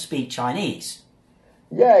just don't speak Chinese.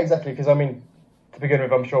 Yeah, exactly. Because to begin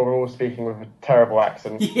with, I'm sure we're all speaking with a terrible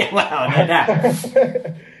accent. Yeah, well, no doubt.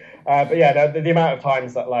 But yeah, the amount of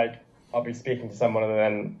times that I'll be speaking to someone and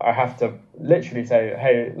then I have to literally say,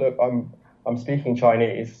 "Hey, look, I'm speaking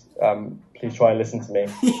Chinese. Please try and listen to me."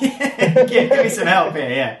 Give me some help here,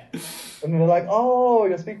 yeah. And they're like, "Oh,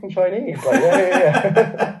 you're speaking Chinese?"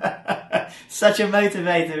 Yeah. Such a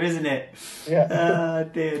motivator, isn't it? Yeah. Oh,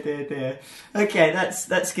 dear. Okay,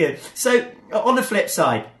 that's good. So, on the flip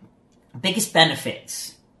side, biggest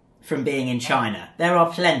benefits from being in China. There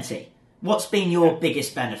are plenty. What's been your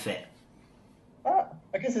biggest benefit?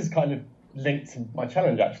 I guess it's kind of linked to my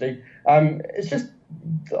challenge, actually. It's just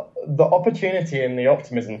the opportunity and the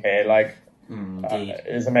optimism here,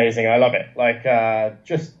 is amazing. I love it.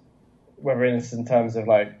 Just whether it's in terms of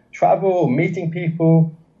travel, meeting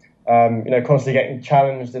people, constantly getting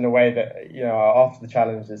challenged in a way that, after the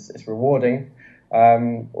challenge is rewarding,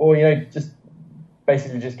 or, just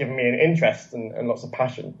basically just giving me an interest and lots of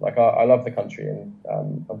passion. I love the country and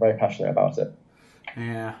I'm very passionate about it.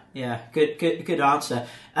 Yeah. Good answer.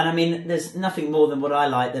 And I mean, there's nothing more than what I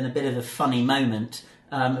like than a bit of a funny moment,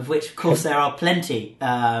 of which, of course, there are plenty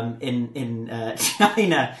in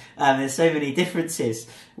China. There's so many differences,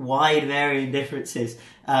 wide varying differences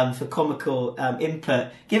for comical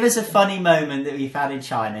input. Give us a funny moment that we've had in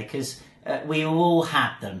China, because we all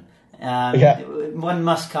had them. One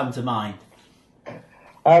must come to mind.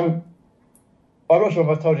 I'm not sure if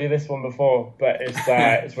I've told you this one before, but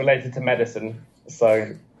it's related to medicine,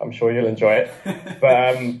 so I'm sure you'll enjoy it.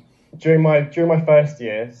 But during my first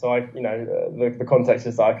year, so the context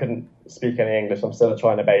is that I couldn't speak any English. I'm still a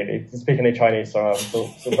China baby. Didn't speak any Chinese, so I'm still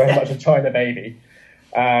very much a China baby.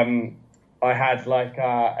 I had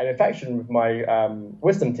an infection with my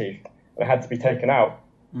wisdom teeth, and it had to be taken out.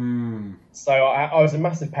 So I was in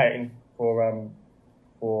massive pain for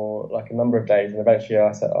like a number of days, and eventually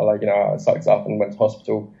I sucked it up and went to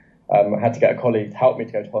hospital. I had to get a colleague to help me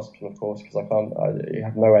to go to hospital, of course, because you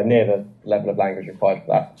have nowhere near the level of language required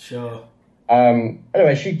for that. Sure.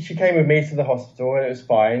 Anyway, she came with me to the hospital, and it was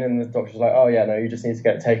fine. And the doctor was like, "Oh yeah, no, you just need to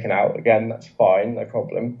get it taken out again. That's fine, no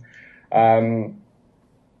problem."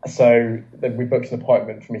 So then we booked an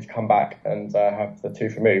appointment for me to come back and have the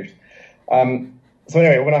tooth removed. So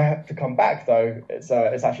anyway, when I have to come back though, it's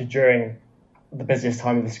actually during the busiest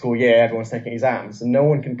time of the school year. Everyone's taking exams, and no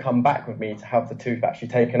one can come back with me to have the tooth actually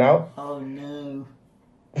taken out. Oh no!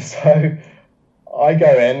 So I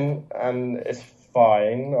go in, and it's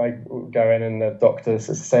fine. I go in, and it's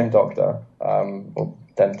the same doctor, or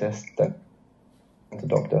dentist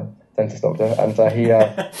doctor, and he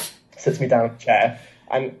sits me down in a chair.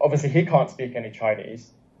 And obviously, he can't speak any Chinese.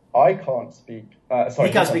 I can't speak. Sorry,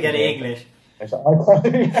 he can't speak any English. I can't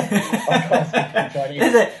speak any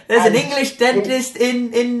Chinese. There's an English dentist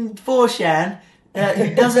in Foshan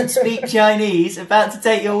who doesn't speak Chinese about to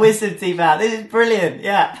take your wisdom teeth out. This is brilliant.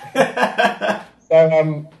 Yeah.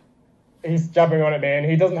 So he's jabbering on at me, and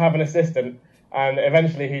he doesn't have an assistant. And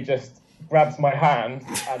eventually, he just grabs my hand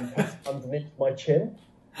and puts it underneath my chin.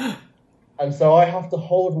 And so I have to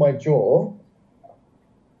hold my jaw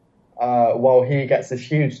while he gets this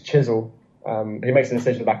huge chisel. He makes an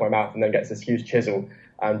incision in the back of my mouth and then gets this huge chisel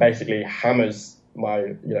and basically hammers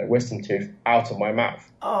my wisdom tooth out of my mouth.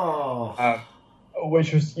 Oh.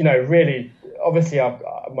 Which was really, obviously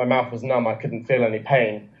my mouth was numb. I couldn't feel any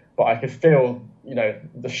pain, but I could feel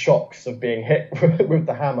the shocks of being hit with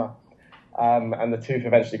the hammer and the tooth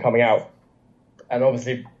eventually coming out. And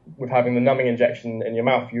obviously with having the numbing injection in your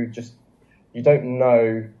mouth, you don't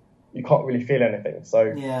know, you can't really feel anything.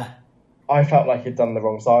 So yeah. I felt like he'd done the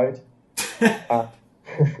wrong side. My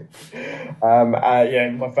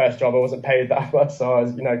first job, I wasn't paid that much, so I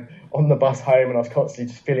was, on the bus home, and I was constantly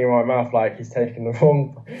just feeling in my mouth like he's taken the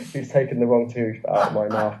wrong tooth out of my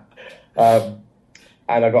mouth.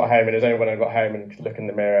 And I got home, and it was only when I got home and could look in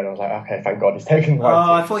the mirror, and I was like, okay, thank God he's taken the right tooth.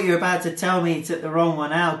 I thought you were about to tell me he took the wrong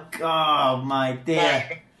one out. Oh my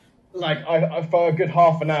dear. I for a good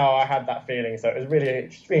half an hour I had that feeling, so it was really an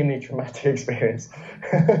extremely traumatic experience.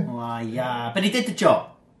 Well, yeah, but he did the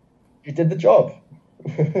job. He did the job.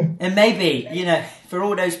 And maybe, for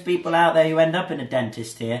all those people out there who end up in a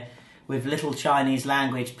dentist here with little Chinese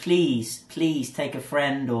language, please take a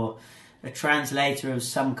friend or a translator of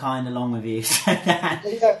some kind along with you.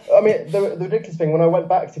 Yeah, I mean, the ridiculous thing, when I went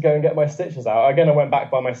back to go and get my stitches out, again, I went back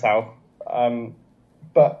by myself,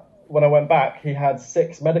 but when I went back, he had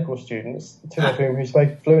 6 medical students, 2 of whom who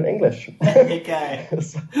spoke fluent English. Okay.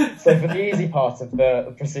 So for the easy part of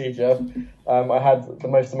the procedure, I had the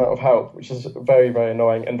most amount of help, which is very, very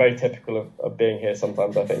annoying and very typical of being here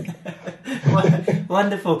sometimes, I think.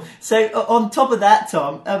 Wonderful. So on top of that,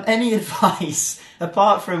 Tom, any advice,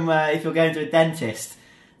 apart from if you're going to a dentist,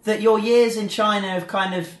 that your years in China have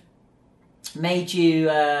kind of made you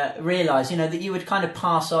realise, that you would kind of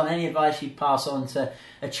pass on, any advice you'd pass on to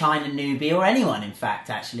a China newbie, or anyone, in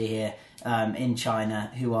fact, actually here in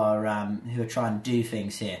China who are trying to do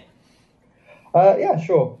things here? Yeah,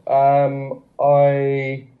 sure. I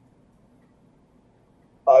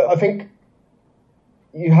think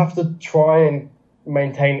you have to try and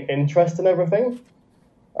maintain interest in everything.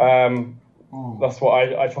 That's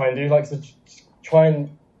what I try and do. So try and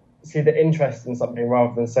see the interest in something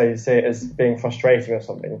rather than see it as being frustrating or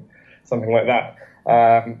something like that.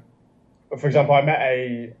 For example, I met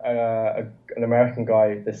an American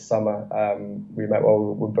guy this summer. We met while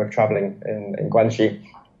we were both traveling in Guangxi,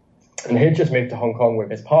 and he'd just moved to Hong Kong with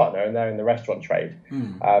his partner, and they're in the restaurant trade.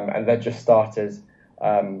 And they'd just started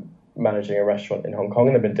managing a restaurant in Hong Kong,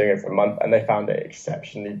 and they've been doing it for a month, and they found it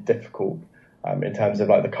exceptionally difficult in terms of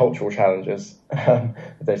the cultural challenges.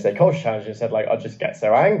 They say cultural challenges, said I just get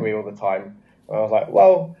so angry all the time. And I was like,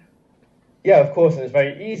 well, yeah, of course, and it's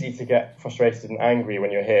very easy to get frustrated and angry when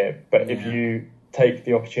you're here. But if you take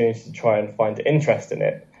the opportunity to try and find interest in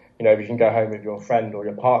it, if you can go home with your friend or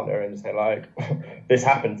your partner and say this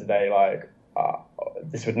happened today,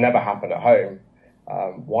 this would never happen at home.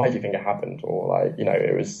 Why do you think it happened? Or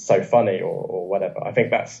it was so funny or whatever. I think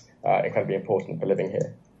that's incredibly important for living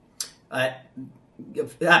here.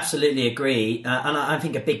 Absolutely agree, and I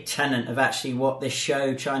think a big tenet of actually what this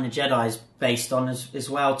show China Jedi is based on as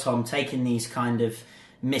well, Tom, taking these kind of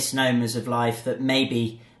misnomers of life that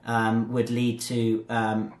maybe would lead to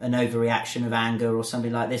an overreaction of anger or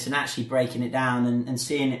something like this, and actually breaking it down and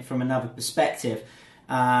seeing it from another perspective,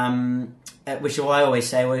 which I always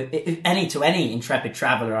say, well, any intrepid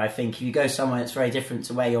traveller, I think, if you go somewhere that's very different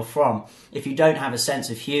to where you're from, if you don't have a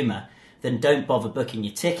sense of humour, then don't bother booking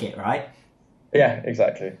your ticket, right? Yeah,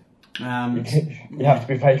 exactly. You have to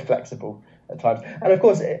be very flexible at times, and of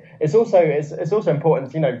course, it's also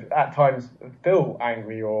important, at times feel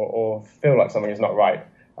angry or feel like something is not right,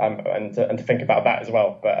 and to think about that as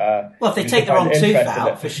well. But if they take the wrong tooth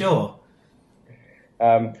out, for sure.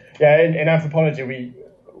 In anthropology,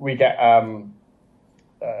 we get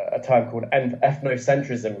a term called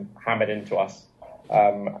ethnocentrism hammered into us,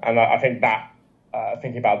 and I think that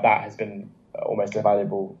thinking about that has been almost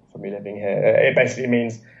invaluable for me living here. It basically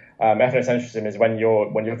means ethnocentrism is when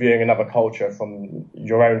you're viewing another culture from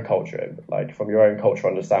your own culture, like from your own cultural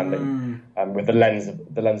understanding, with the lens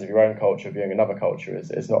of your own culture. Viewing another culture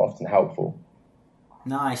is not often helpful.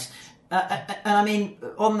 Nice. And I mean,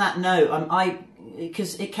 on that note,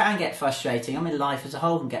 because it can get frustrating. I mean, life as a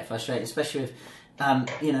whole can get frustrating, especially with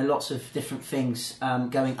lots of different things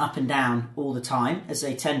going up and down all the time, as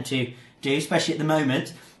they tend to do, especially at the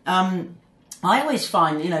moment. I always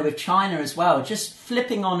find, with China as well, just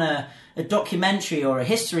flipping on a documentary or a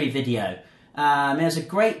history video. There's a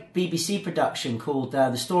great BBC production called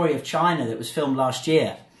The Story of China that was filmed last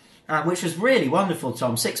year, which was really wonderful,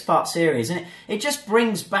 Tom, 6-part series. And it just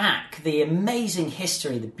brings back the amazing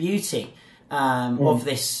history, the beauty of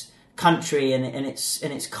this country and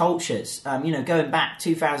its cultures. Going back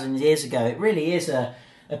 2,000 years ago, it really is a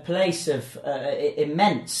place of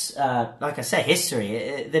immense, like I say,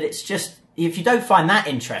 history, that it's just... If you don't find that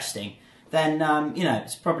interesting, then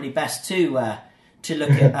it's probably best to look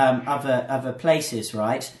at other places,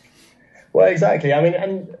 right? Well, exactly. I mean,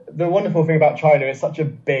 and the wonderful thing about China is such a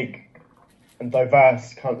big and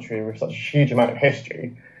diverse country with such a huge amount of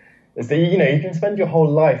history, is that you can spend your whole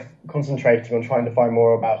life concentrating on trying to find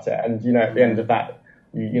more about it, and at the end of that,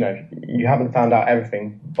 you haven't found out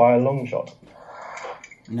everything by a long shot.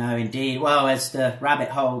 No, indeed. Well, as the rabbit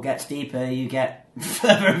hole gets deeper, you get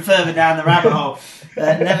further and further down the rabbit hole,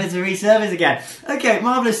 never to resurface again. Okay,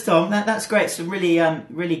 marvellous, Tom. That's great. Some really,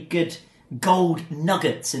 really good gold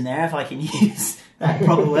nuggets in there, if I can use that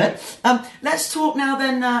proper word. Let's talk now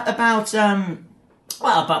then about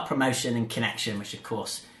promotion and connection, which of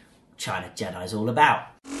course China Jedi is all about.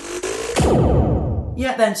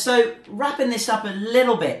 Yeah, then, so wrapping this up a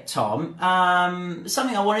little bit, Tom,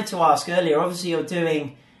 something I wanted to ask earlier. Obviously,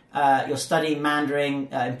 you're studying Mandarin,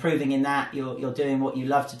 improving in that. You're doing what you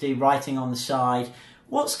love to do, writing on the side.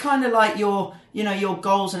 What's kind of like your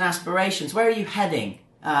goals and aspirations? Where are you heading,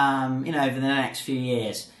 over the next few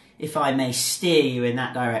years, if I may steer you in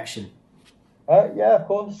that direction? Yeah, of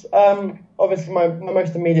course. Obviously, my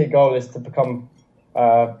most immediate goal is to become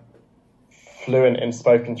fluent in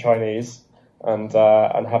spoken Chinese. And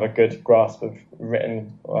have a good grasp of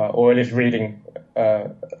written or at least reading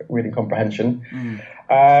comprehension.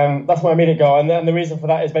 That's my immediate goal, and then the reason for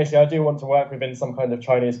that is basically I do want to work within some kind of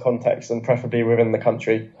Chinese context and preferably within the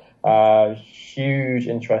country. Huge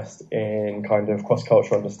interest in kind of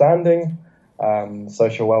cross-cultural understanding,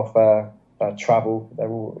 social welfare, travel. They're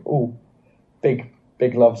all big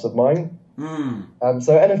loves of mine.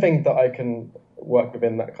 So anything that I can work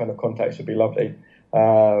within that kind of context would be lovely.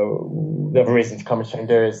 The other reason to come to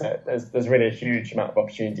Chengdu is that there's really a huge amount of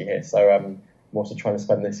opportunity here. So I'm also trying to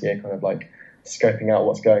spend this year kind of like scoping out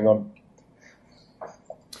what's going on.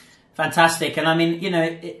 Fantastic. And I mean,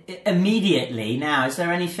 immediately now, is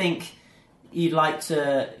there anything you'd like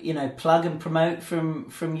to, plug and promote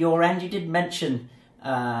from your end? You did mention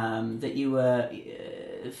that you were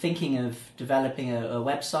thinking of developing a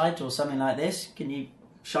website or something like this. Can you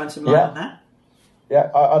shine some light on that? Yeah,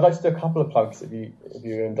 I'd like to do a couple of plugs if you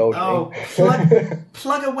indulge me. Oh,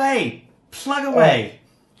 plug away.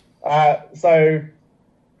 So,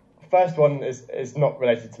 first one is not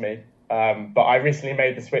related to me, but I recently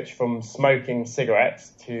made the switch from smoking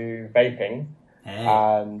cigarettes to vaping,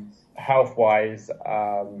 and health-wise,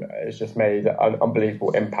 it's just made an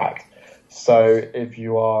unbelievable impact. So, if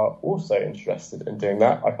you are also interested in doing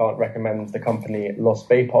that, I can't recommend the company Los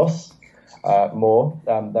Vapos more.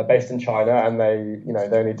 They're based in China, and they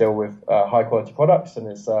only deal with high quality products, and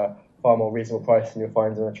it's far more reasonable price than you'll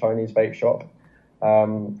find in a Chinese vape shop.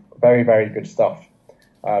 Very, very good stuff.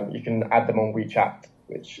 You can add them on WeChat,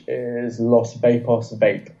 which is Los Vapos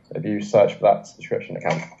Vape, if you search for that subscription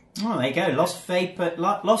account. Oh, there you go. Lost Vapors,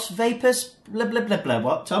 blah, blah, blah, blah.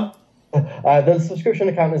 What, Tom? The subscription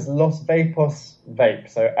account is Los Vapos Vape,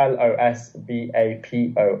 so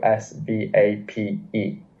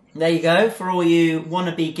LOSVAPOSVAPE. There you go. For all you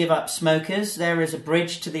wannabe give-up smokers, there is a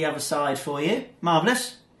bridge to the other side for you.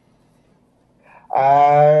 Marvellous.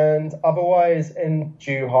 And otherwise, in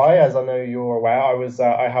Zhuhai, as I know you're aware,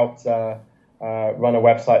 I helped run a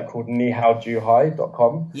website called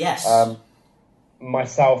nihaojuhai.com. Yes.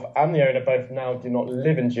 Myself and the owner both now do not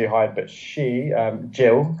live in Zhuhai, but she,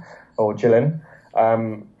 Jill, or Jillian,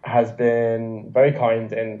 has been very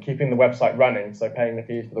kind in keeping the website running, so paying the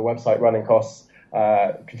fees for the website running costs,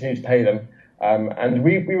 continue to pay them. And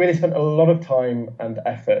we really spent a lot of time and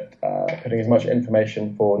effort putting as much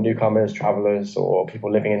information for newcomers, travellers, or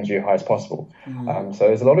people living in Zhuhai as possible. So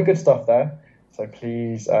there's a lot of good stuff there. So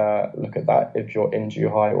please look at that if you're in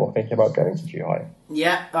Zhuhai or thinking about going to Zhuhai.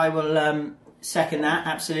 Yeah, I will second that,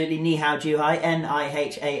 absolutely. Nihao Zhuhai,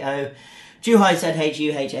 NIHAO, Zhuhai,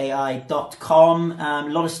 ZHUHAI.com. A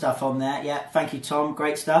lot of stuff on there. Yeah, thank you, Tom.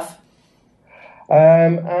 Great stuff.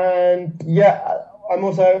 And yeah, I'm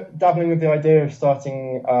also dabbling with the idea of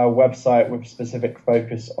starting a website with specific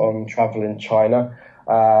focus on travel in China,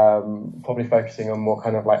 probably focusing on more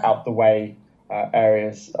kind of like out the way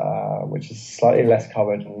areas, which is slightly less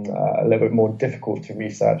covered and a little bit more difficult to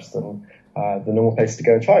research than the normal places to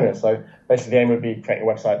go in China. So basically the aim would be creating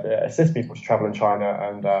a website that assists people to travel in China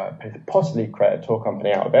and possibly create a tour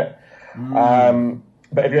company out of it.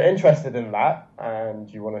 But if you're interested in that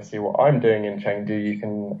and you want to see what I'm doing in Chengdu, you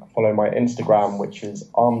can follow my Instagram, which is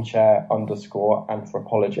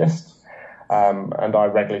Armchair_Anthropologist. And I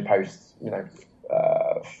regularly post,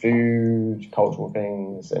 food, cultural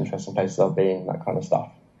things, interesting places I've been, that kind of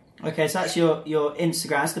stuff. Okay, so that's your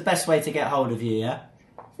Instagram. That's the best way to get hold of you, yeah?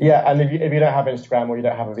 Yeah, and if you don't have Instagram or you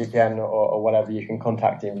don't have a VPN or whatever, you can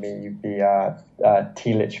contact me via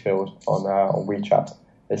T Litchfield on WeChat.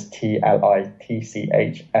 It's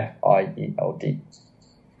TLITCHFIELD.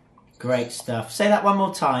 Great stuff. Say that one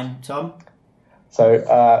more time, Tom. So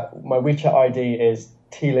my WeChat ID is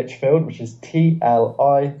T Litchfield, which is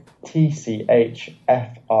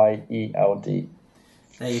TLITCHFIELD.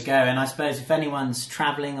 There you go. And I suppose if anyone's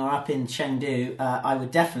travelling or up in Chengdu, I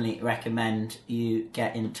would definitely recommend you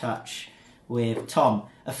get in touch with Tom.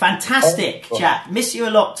 A fantastic chat. Miss you a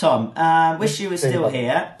lot, Tom. Wish you were still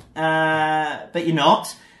here, but you're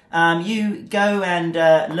not. You go and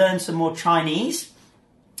learn some more Chinese,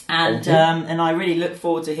 and I really look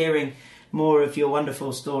forward to hearing more of your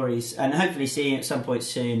wonderful stories, and hopefully seeing you at some point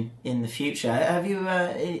soon in the future. Have you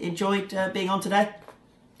enjoyed being on today?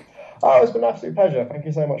 Oh, it's been an absolute pleasure. Thank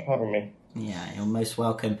you so much for having me. Yeah, you're most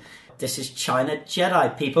welcome. This is China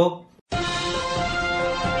Jedi, people.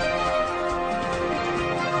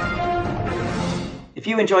 If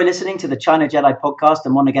you enjoy listening to the China Jedi podcast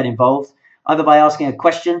and want to get involved, either by asking a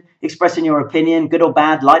question, expressing your opinion, good or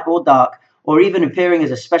bad, light or dark, or even appearing as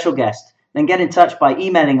a special guest, then get in touch by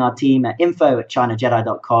emailing our team at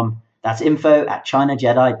info@chinajedi.com. That's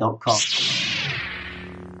info@chinajedi.com.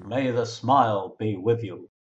 May the smile be with you.